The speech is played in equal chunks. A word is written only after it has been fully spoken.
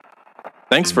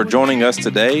Thanks for joining us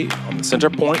today on the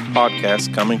Centerpoint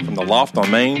podcast coming from the Loft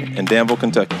on Main in Danville,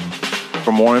 Kentucky.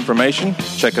 For more information,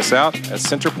 check us out at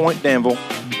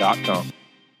centerpointdanville.com.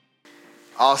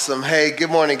 Awesome. Hey, good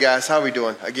morning, guys. How are we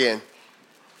doing again?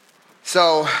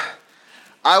 So,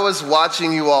 I was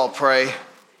watching you all pray,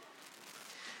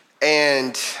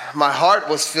 and my heart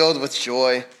was filled with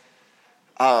joy.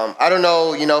 I don't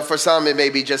know, for some it may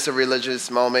be just a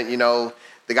religious moment,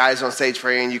 the guys on stage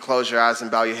praying, you close your eyes and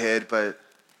bow your head, but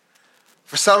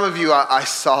for some of you, I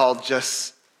saw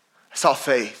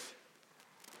faith.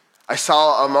 I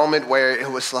saw a moment where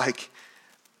it was like,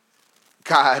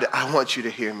 God, I want you to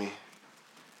hear me.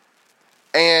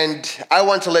 And I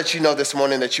want to let you know this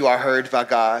morning that you are heard by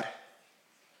God.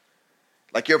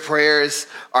 Like your prayers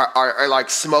are like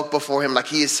smoke before him, like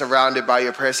he is surrounded by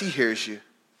your prayers. He hears you.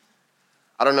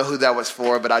 I don't know who that was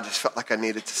for, but I just felt like I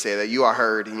needed to say that. You are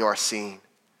heard and you are seen.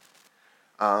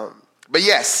 But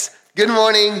yes, good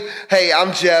morning. Hey,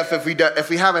 I'm Jeff. If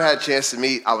we haven't had a chance to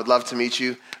meet, I would love to meet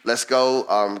you. Let's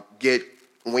go get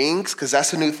wings, because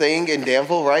that's a new thing in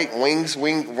Danville, right? Rings,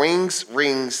 and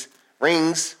rings.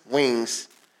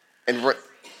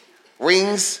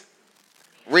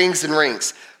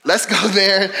 Let's go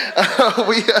there.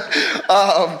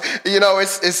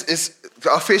 It's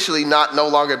officially no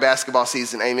longer basketball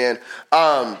season. Amen.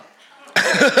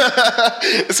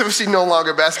 It's officially no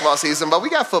longer basketball season, but we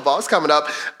got football. It's coming up.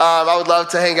 I would love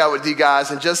to hang out with you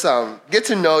guys and just get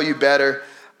to know you better.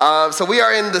 So we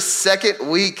are in the second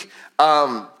week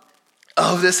of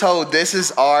this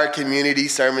is our community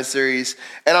sermon series.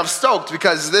 And I'm stoked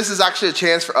because this is actually a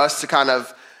chance for us to kind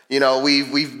of,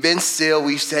 we've been still,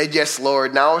 we've said, yes,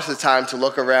 Lord. Now is the time to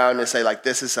look around and say, like,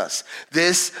 this is us.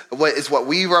 This is what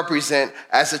we represent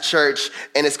as a church.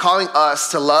 And it's calling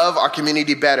us to love our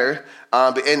community better,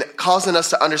 and causing us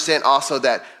to understand also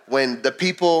that when the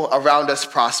people around us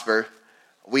prosper,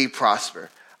 we prosper.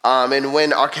 And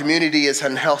when our community is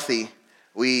unhealthy,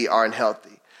 we are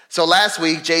unhealthy. So last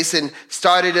week, Jason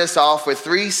started us off with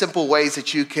 3 simple ways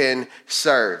that you can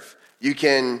serve. You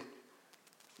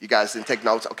guys didn't take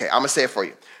notes? Okay, I'm going to say it for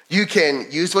you. You can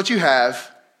use what you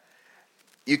have.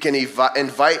 You can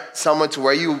invite someone to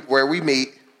where we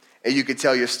meet, and you can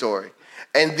tell your story.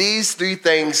 And these 3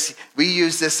 things, we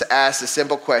use this to ask a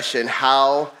simple question: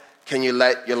 how can you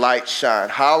let your light shine?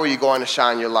 How are you going to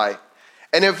shine your light?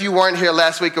 And if you weren't here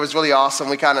last week, it was really awesome.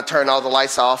 We kind of turned all the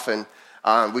lights off, and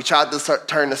we tried to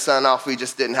turn the sun off. We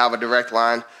just didn't have a direct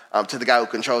line to the guy who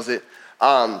controls it.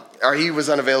 Or he was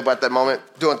unavailable at that moment,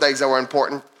 doing things that were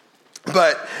important.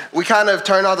 But we kind of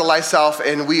turned all the lights off,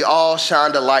 and we all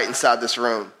shined a light inside this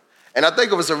room. And I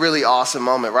think it was a really awesome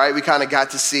moment, right? We kind of got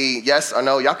to see, yes or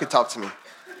no? Y'all can talk to me.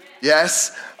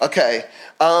 Yes? Okay.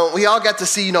 We all got to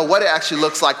see, what it actually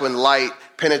looks like when light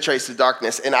penetrates the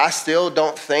darkness. And I still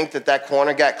don't think that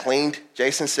corner got cleaned.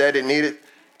 Jason said it needed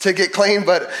to get cleaned.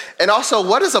 And also,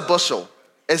 what is a bushel?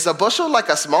 Is a bushel like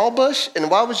a small bush? And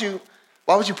why would you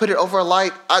put it over a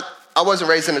light? I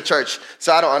wasn't raised in the church,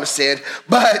 so I don't understand.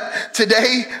 But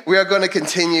today, we are going to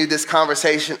continue this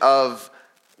conversation of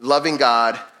loving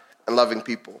God and loving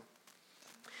people.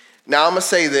 Now, I'm going to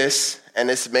say this, and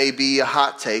this may be a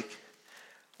hot take.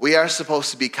 We are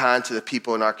supposed to be kind to the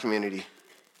people in our community.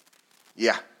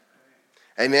 Yeah.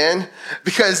 Amen?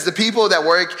 Because the people that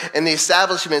work in the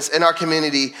establishments in our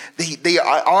community, they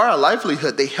are our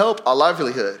livelihood. They help our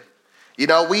livelihood.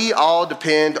 We all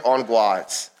depend on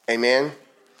guads. Amen?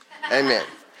 Amen.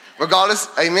 Regardless,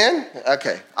 amen?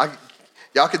 Okay.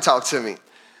 Y'all can talk to me.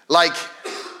 Like,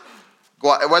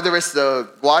 whether it's the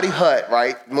Guadi Hut,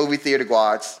 right? Movie theater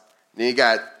guads. Then you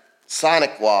got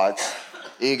Sonic guads.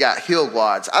 Then you got Hill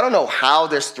guads. I don't know how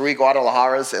there's 3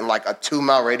 Guadalajaras in like a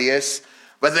 2-mile radius,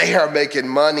 but they are making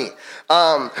money.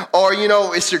 Or,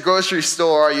 it's your grocery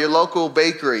store or your local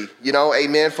bakery,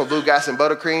 amen, for Blue Gas and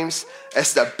Buttercreams.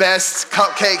 It's the best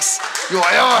cupcakes you'll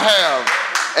ever have.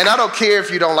 And I don't care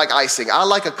if you don't like icing. I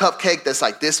like a cupcake that's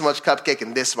like this much cupcake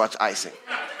and this much icing.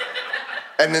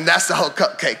 And then that's the whole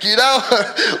cupcake,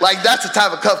 Like, that's the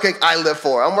type of cupcake I live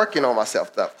for. I'm working on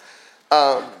myself, though.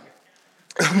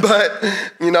 But,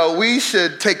 we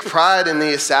should take pride in the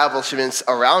establishments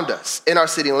around us, in our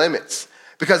city limits.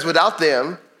 Because without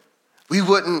them, we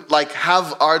wouldn't,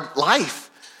 have our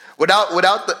life.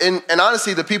 And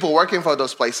honestly, the people working for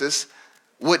those places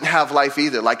wouldn't have life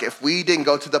either. Like, if we didn't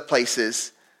go to the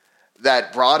places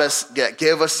that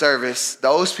give us service,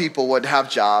 those people would have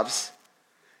jobs,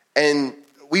 and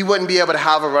we wouldn't be able to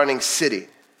have a running city.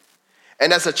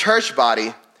 And as a church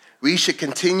body, we should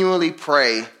continually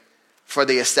pray for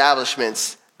the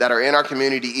establishments that are in our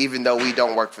community, even though we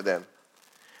don't work for them.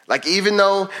 Like, even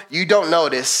though you don't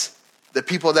notice, the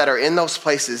people that are in those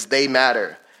places, they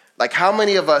matter. Like, how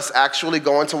many of us actually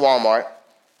go into Walmart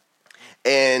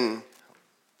and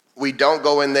we don't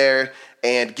go in there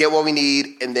and get what we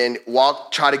need and then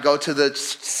try to go to the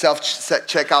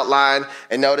self-checkout line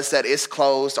and notice that it's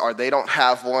closed or they don't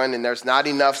have one and there's not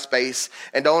enough space,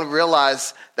 and don't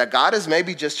realize that God is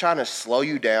maybe just trying to slow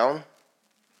you down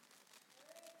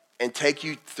and take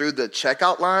you through the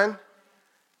checkout line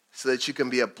so that you can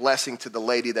be a blessing to the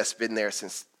lady that's been there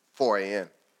since 4 a.m.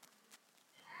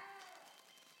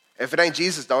 If it ain't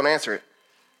Jesus, don't answer it.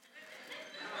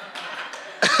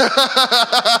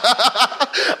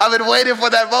 I've been waiting for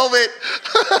that moment.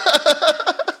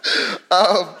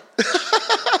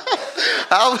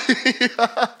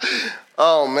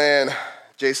 Oh, man.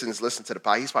 Jason's listening to the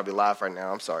pod. He's probably live right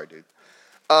now. I'm sorry, dude.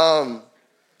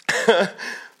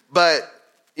 But,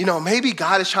 maybe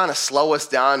God is trying to slow us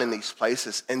down in these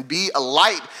places and be a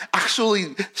light,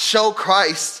 actually show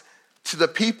Christ to the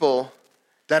people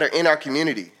that are in our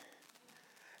community.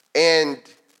 And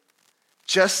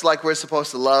just like we're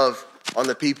supposed to love on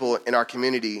the people in our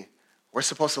community, we're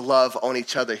supposed to love on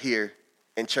each other here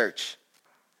in church.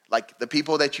 Like the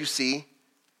people that you see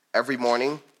every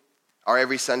morning or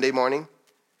every Sunday morning,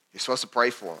 you're supposed to pray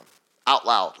for them out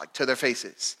loud, like to their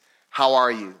faces. How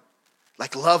are you?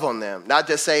 Like love on them. Not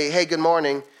just say, hey, good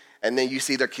morning, and then you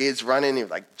see their kids running and you're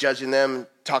like judging them,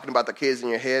 talking about their kids in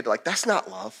your head. Like, that's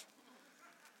not love.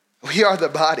 We are the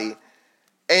body.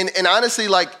 And honestly,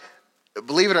 like,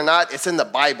 believe it or not, it's in the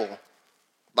Bible.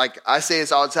 Like, I say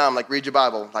this all the time, like, read your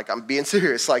Bible. Like, I'm being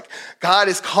serious. Like, God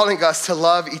is calling us to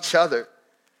love each other.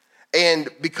 And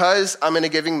because I'm in a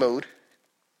giving mood,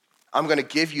 I'm going to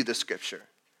give you the scripture.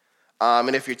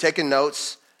 And if you're taking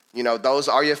notes, those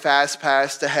are your fast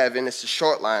pass to heaven. It's a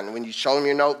short line. When you show them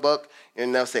your notebook,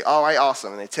 and they'll say, all right,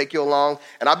 awesome. And they take you along.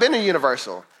 And I've been to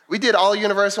Universal. We did all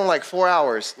Universal in like 4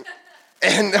 hours.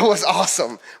 And it was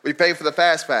awesome. We paid for the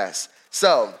fast pass.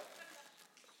 So,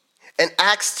 in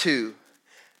Acts 2,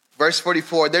 verse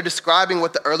 44, they're describing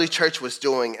what the early church was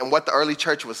doing and what the early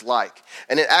church was like.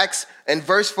 And in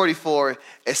verse 44,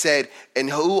 it said, and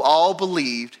who all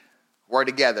believed were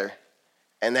together,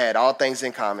 and they had all things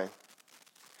in common.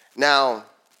 Now,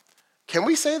 can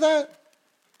we say that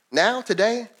now,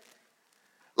 today?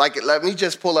 Like, let me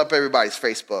just pull up everybody's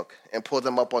Facebook and pull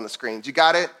them up on the screens. You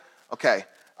got it? Okay.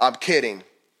 I'm kidding.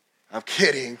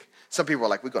 Some people are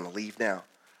like, we're going to leave now.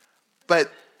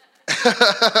 But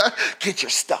get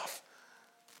your stuff.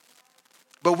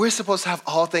 But we're supposed to have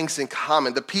all things in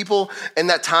common. The people in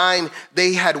that time,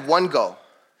 they had one goal.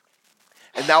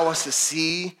 And that was to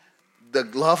see the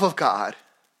love of God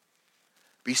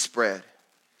be spread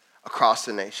across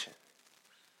the nation.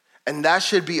 And that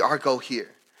should be our goal here.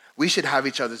 We should have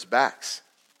each other's backs.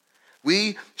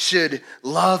 We should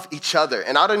love each other.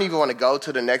 And I don't even want to go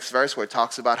to the next verse where it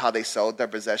talks about how they sold their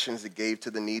possessions and gave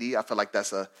to the needy. I feel like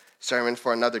that's a sermon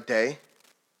for another day.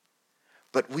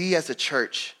 But we as a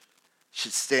church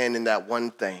should stand in that one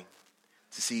thing,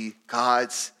 to see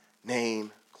God's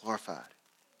name glorified.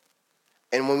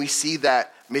 And when we see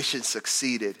that mission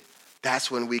succeeded, that's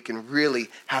when we can really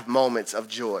have moments of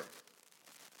joy.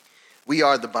 We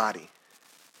are the body.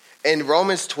 In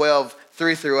Romans 12,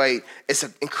 3-8, it's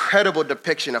an incredible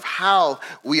depiction of how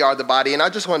we are the body. And I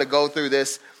just want to go through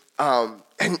this,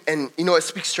 it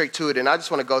speaks straight to it, and I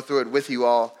just want to go through it with you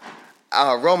all.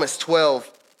 Romans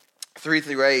 12,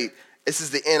 3-8, this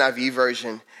is the NIV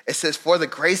version. It says, for the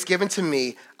grace given to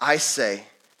me, I say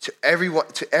to every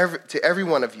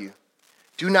one of you,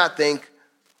 do not think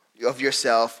of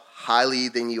yourself highly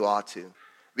than you ought to.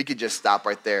 We could just stop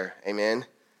right there, amen?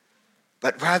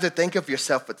 But rather think of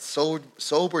yourself with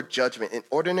sober judgment in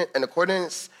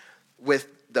accordance with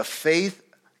the faith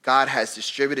God has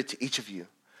distributed to each of you.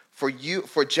 For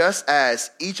just as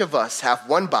each of us have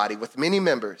one body with many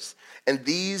members, and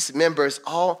these members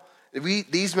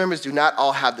do not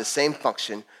all have the same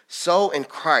function, so in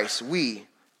Christ we,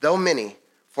 though many,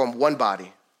 form one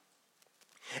body,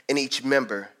 and each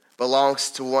member belongs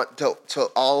to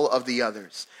all of the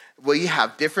others. We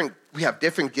have different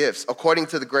gifts according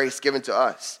to the grace given to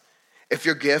us. If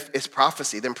your gift is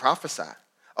prophecy, then prophesy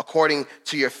according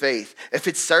to your faith. If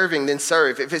it's serving, then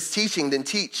serve. If it's teaching, then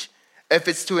teach. If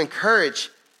it's to encourage,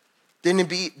 then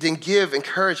give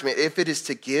encouragement. If it is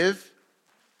to give,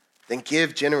 then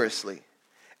give generously.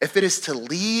 If it is to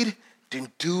lead,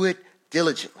 then do it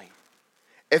diligently.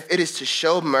 If it is to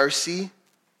show mercy,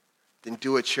 then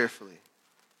do it cheerfully.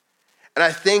 And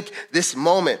I think this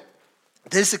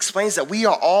explains that we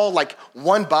are all like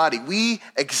one body. We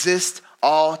exist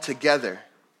all together.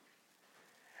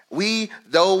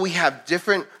 Though we have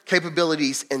different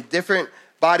capabilities and different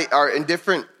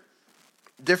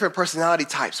different personality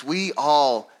types, we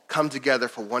all come together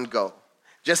for one goal.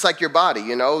 Just like your body,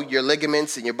 your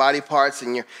ligaments and your body parts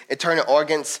and your internal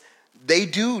organs, they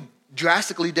do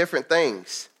drastically different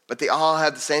things, but they all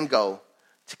have the same goal,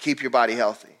 to keep your body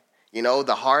healthy.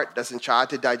 The heart doesn't try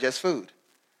to digest food.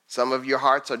 Some of your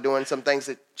hearts are doing some things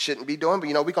that shouldn't be doing, but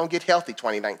we're going to get healthy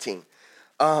 2019.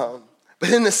 But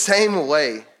in the same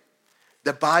way,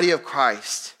 the body of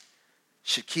Christ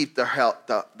should keep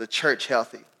the church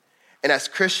healthy. And as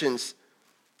Christians,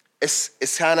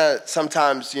 it's kind of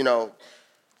sometimes,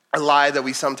 a lie that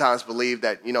we sometimes believe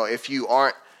that, if you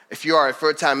are a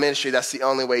full-time ministry, that's the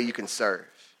only way you can serve.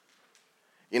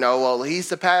 Well, he's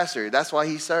the pastor, that's why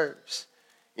he serves.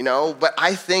 But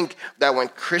I think that when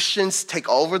Christians take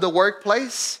over the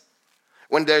workplace,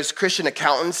 when there's Christian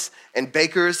accountants and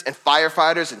bakers and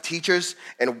firefighters and teachers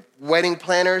and wedding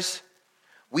planners,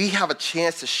 we have a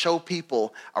chance to show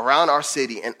people around our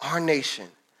city and our nation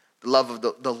the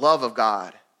love of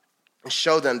God and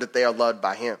show them that they are loved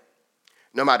by him.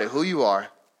 No matter who you are,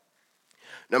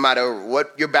 no matter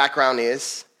what your background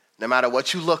is, no matter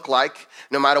what you look like,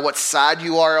 no matter what side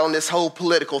you are on this whole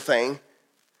political thing,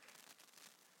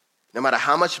 no matter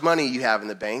how much money you have in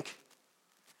the bank.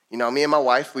 Me and my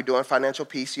wife, we're doing Financial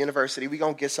Peace University. We're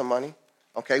going to get some money,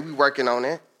 okay? We're working on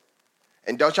it.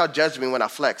 And don't y'all judge me when I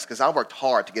flex, because I worked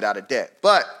hard to get out of debt.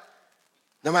 But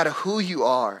no matter who you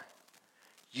are,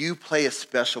 you play a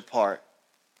special part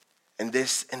in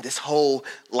this whole,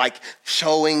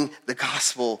 showing the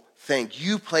gospel thing.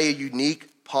 You play a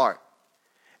unique part.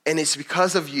 And it's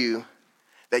because of you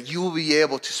that you will be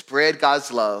able to spread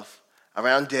God's love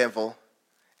around Danville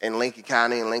and Lincoln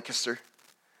County and Lancaster.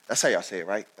 That's how y'all say it,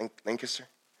 right? Lancaster?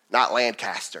 Not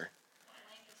Lancaster.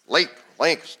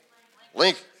 Lancaster.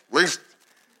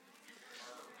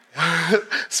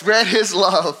 Spread his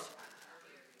love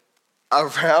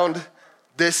around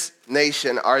this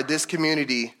nation or this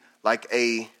community like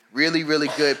a really, really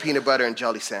good peanut butter and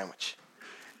jelly sandwich.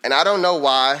 And I don't know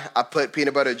why I put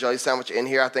peanut butter and jelly sandwich in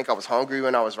here. I think I was hungry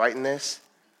when I was writing this.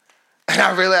 And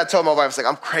I told my wife, I was like,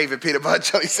 I'm craving peanut butter and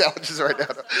jelly sandwiches right now.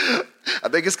 I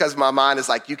think it's because my mind is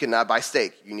like, you cannot buy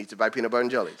steak. You need to buy peanut butter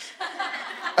and jellies.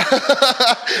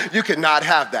 You cannot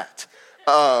have that.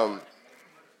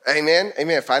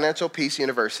 Amen. Financial Peace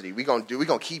University. We're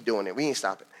gonna keep doing it. We ain't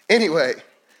stopping. Anyway,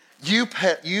 you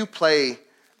play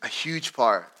a huge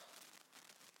part.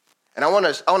 And I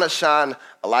wanna shine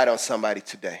a light on somebody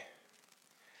today.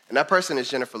 And that person is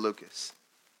Jennifer Lucas.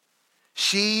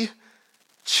 She's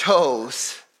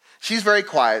very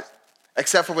quiet,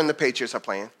 except for when the Patriots are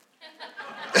playing.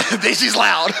 Then she's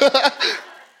loud.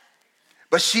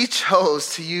 But she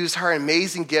chose to use her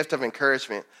amazing gift of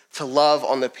encouragement to love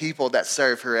on the people that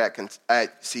serve her at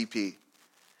CP.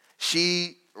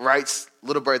 She writes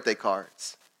little birthday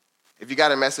cards. If you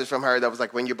got a message from her that was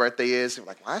like, when your birthday is, you're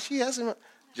like, why she hasn't?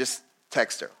 Just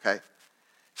text her, okay?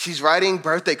 She's writing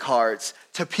birthday cards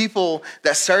to people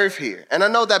that serve here. And I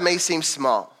know that may seem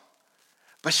small,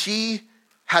 but she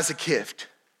has a gift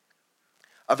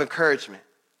of encouragement.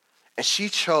 And she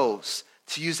chose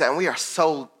to use that. And we are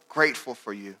so grateful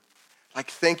for you.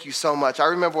 Thank you so much. I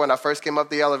remember when I first came up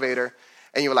the elevator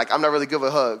and you were like, I'm not really good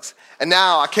with hugs. And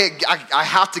now I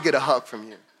have to get a hug from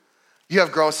you. You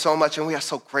have grown so much, and we are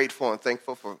so grateful and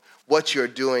thankful for what you're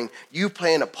doing. You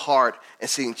playing a part in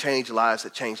seeing change lives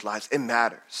that change lives. It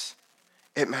matters.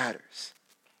 It matters.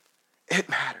 It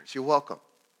matters. You're welcome.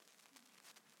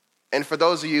 And for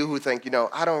those of you who think,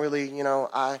 I don't really,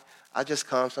 I just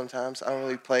come sometimes. I don't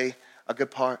really play a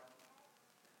good part.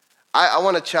 I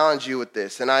want to challenge you with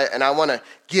this, and I want to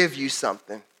give you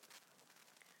something.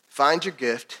 Find your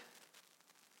gift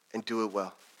and do it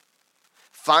well.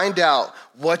 Find out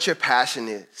what your passion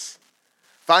is.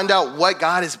 Find out what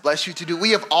God has blessed you to do.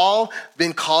 We have all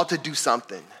been called to do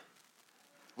something.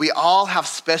 We all have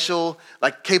special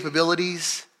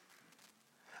capabilities.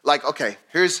 Okay,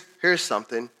 here's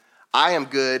something. I am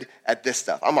good at this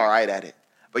stuff. I'm all right at it.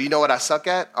 But you know what I suck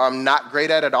at, or I'm not great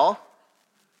at all?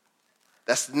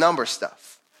 That's the number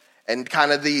stuff. And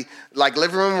kind of the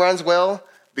living room runs well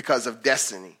because of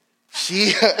Destiny.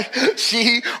 She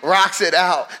rocks it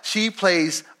out. She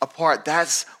plays a part.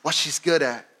 That's what she's good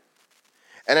at.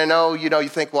 And I know, you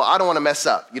think, well, I don't want to mess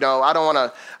up. I don't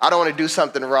want to do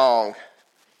something wrong.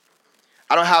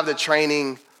 I don't have the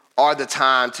training or the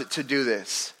time to do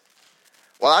this.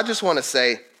 Well, I just want to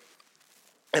say,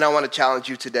 and I want to challenge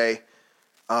you today,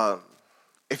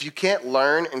 if you can't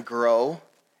learn and grow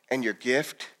in your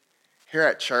gift here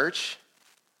at church,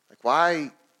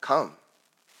 why come?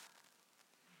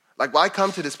 Why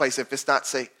come to this place if it's not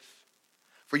safe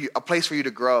for you, a place for you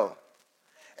to grow?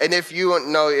 And if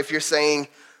you're saying,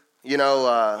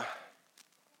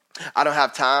 I don't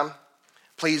have time.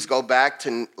 Please go back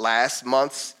to last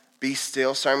month's Be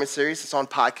Still sermon series. It's on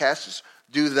podcast. Just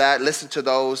do that. Listen to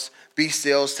those. Be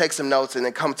still. Take some notes and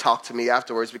then come talk to me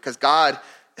afterwards, because God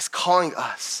is calling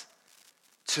us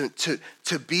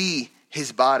to be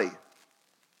his body.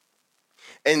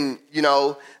 And, you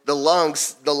know, the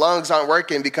lungs aren't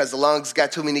working because the lungs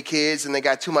got too many kids and they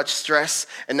got too much stress.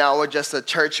 And now we're just a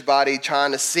church body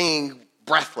trying to sing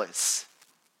breathless.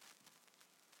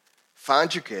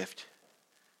 Find your gift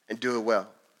and do it well.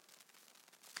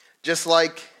 Just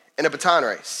like in a baton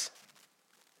race.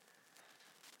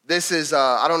 This is,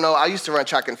 I don't know, I used to run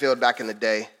track and field back in the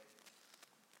day.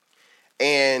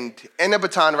 And in a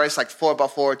baton race, like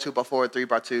 4x4, 2x4,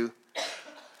 3x2,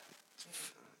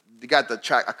 you got the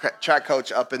track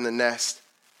coach up in the nest.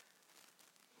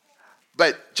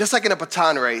 But just like in a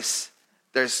baton race,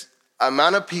 there's an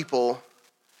amount of people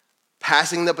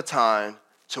passing the baton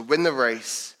to win the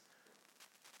race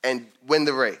and win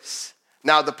the race.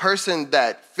 Now, the person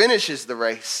that finishes the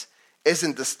race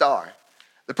isn't the star.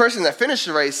 The person that finished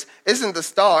the race isn't the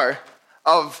star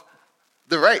of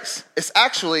the race. It's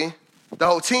actually the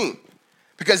whole team.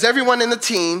 Because everyone in the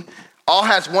team all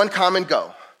has one common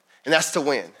goal, and that's to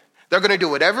win. They're going to do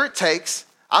whatever it takes.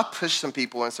 I've pushed some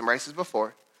people in some races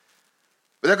before.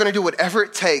 But they're going to do whatever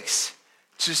it takes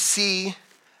to see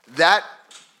that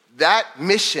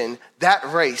mission,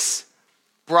 that race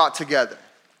brought together.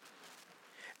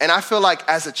 And I feel like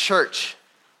as a church,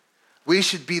 we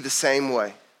should be the same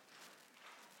way.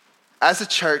 As a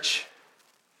church,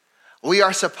 we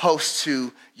are supposed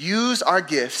to use our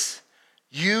gifts,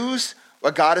 use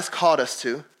what God has called us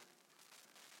to,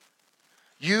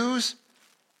 use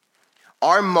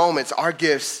our moments, our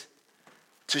gifts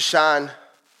to shine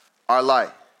our light.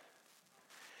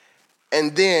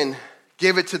 And then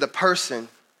give it to the person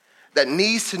that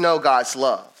needs to know God's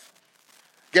love.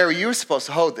 Gary, you were supposed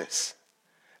to hold this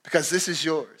because this is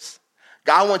yours.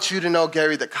 God wants you to know,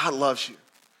 Gary, that God loves you,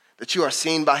 that you are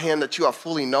seen by him, that you are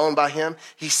fully known by him.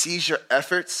 He sees your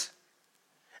efforts.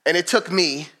 And it took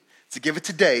me to give it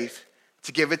to Dave,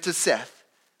 to give it to Seth,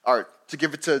 or to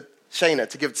give it to Shayna,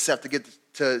 to give it to Seth, to give it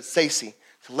to Stacey,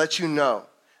 to let you know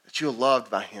that you are loved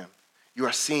by him. You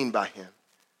are seen by him.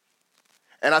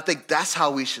 And I think that's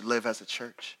how we should live as a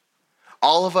church.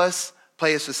 All of us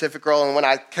play a specific role. And when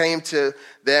I came to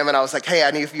them and I was like, hey,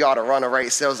 I need for y'all to run a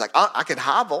race, they was like, I can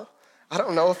hobble. I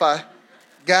don't know if I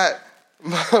got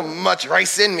much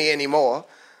race in me anymore.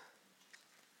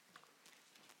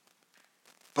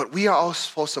 But we are all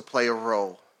supposed to play a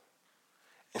role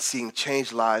in seeing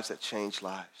change lives that change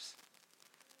lives.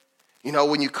 You know,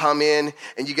 when you come in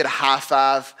and you get a high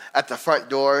five at the front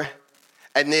door,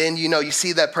 and then, you know, you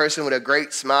see that person with a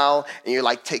great smile, and you're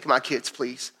like, take my kids,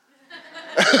 please.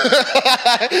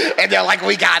 And they're like,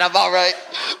 we got them, all right.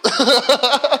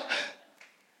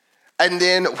 And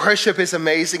then worship is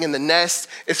amazing, and the nest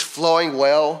is flowing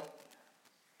well.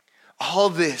 All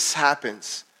this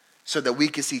happens so that we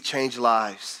can see change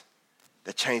lives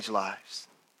that change lives.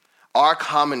 Our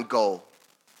common goal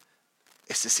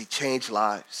is to see change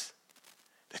lives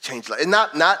that change lives. And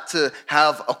not to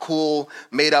have a cool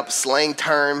made-up slang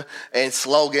term and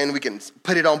slogan. We can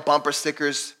put it on bumper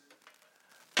stickers.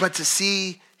 But to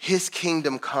see his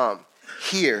kingdom come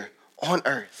here on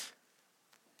earth.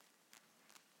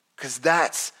 Because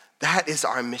that is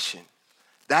our mission.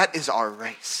 That is our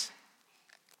race.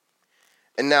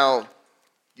 And now,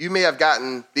 you may have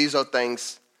gotten these old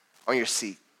things on your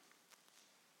seat.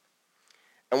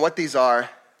 And what these are,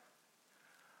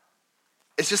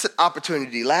 it's just an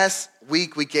opportunity. Last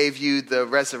week, we gave you the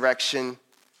resurrection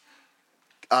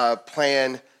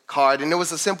plan card, and it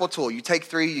was a simple tool. You take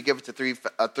 3, you give it to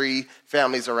three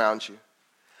families around you.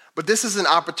 But this is an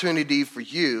opportunity for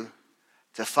you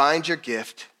to find your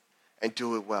gift and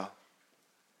do it well.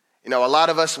 You know, a lot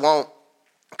of us won't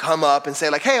come up and say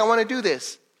like, hey, I want to do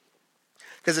this,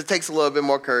 because it takes a little bit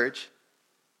more courage.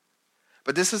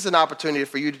 But this is an opportunity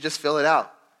for you to just fill it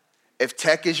out. If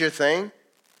tech is your thing,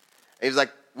 he's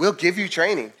like, we'll give you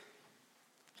training.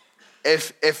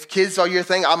 If kids are your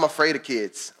thing, I'm afraid of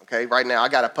kids. Okay, right now I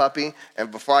got a puppy, and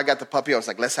before I got the puppy, I was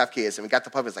like, let's have kids. And we got the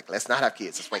puppy, I was like, let's not have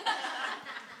kids. Let's wait.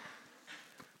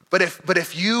 But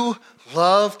if you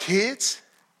love kids,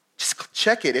 just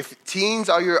check it. If teens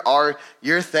are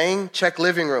your thing, check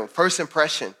living room, first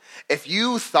impression. If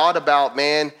you thought about,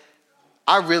 man,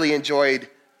 I really enjoyed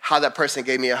how that person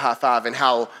gave me a high five and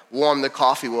how warm the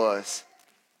coffee was,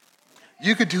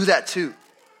 you could do that too.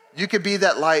 You could be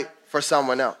that light for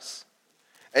someone else.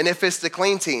 And if it's the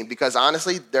clean team, because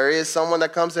honestly, there is someone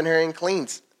that comes in here and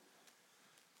cleans,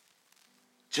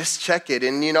 just check it.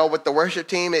 And you know, with the worship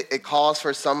team, it calls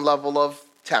for some level of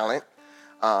talent.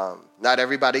 Not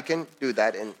everybody can do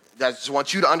that, and I just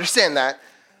want you to understand that.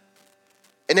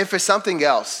 And if it's something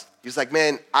else, you're like,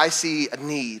 man, I see a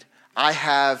need. I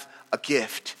have a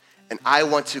gift, and I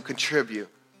want to contribute.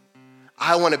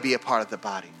 I want to be a part of the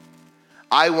body.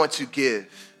 I want to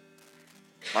give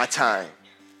my time,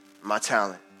 my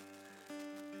talent.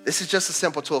 This is just a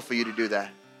simple tool for you to do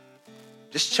that.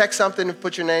 Just check something and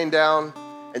put your name down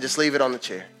and just leave it on the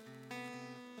chair.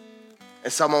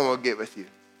 And someone will get with you.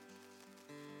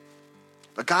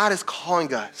 But God is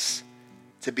calling us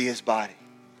to be his body.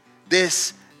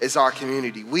 This is our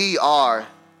community. We are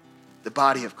the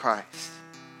body of Christ.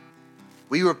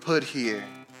 We were put here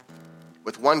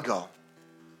with one goal,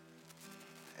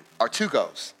 or two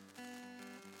goals.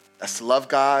 That's to love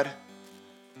God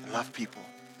and love people.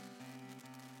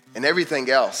 And everything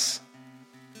else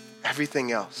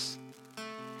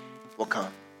will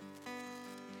come.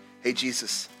 Hey,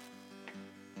 Jesus.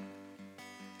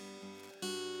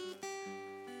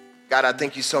 God, I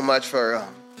thank you so much for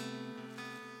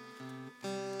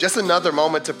just another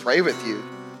moment to pray with you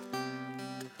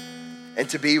and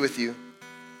to be with you.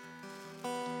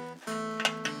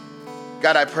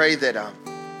 God, I pray that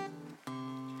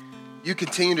you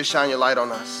continue to shine your light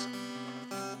on us.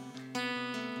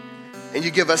 And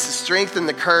you give us the strength and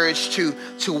the courage to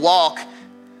walk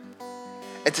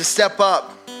and to step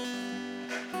up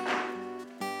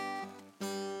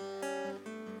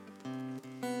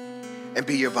and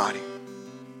be your body.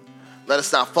 Let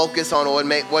us not focus on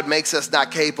what makes us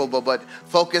not capable, but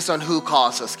focus on who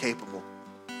calls us capable.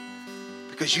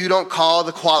 Because you don't call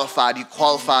the qualified, you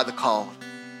qualify the called.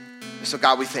 And so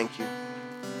God, we thank you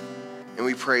and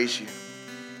we praise you.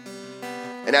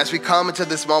 And as we come into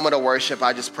this moment of worship,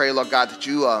 I just pray, Lord God, that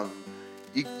you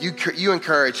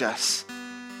encourage us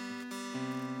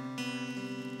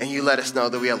and you let us know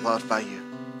that we are loved by you.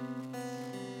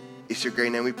 It's your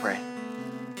great name we pray.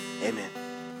 Amen.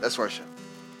 Let's worship.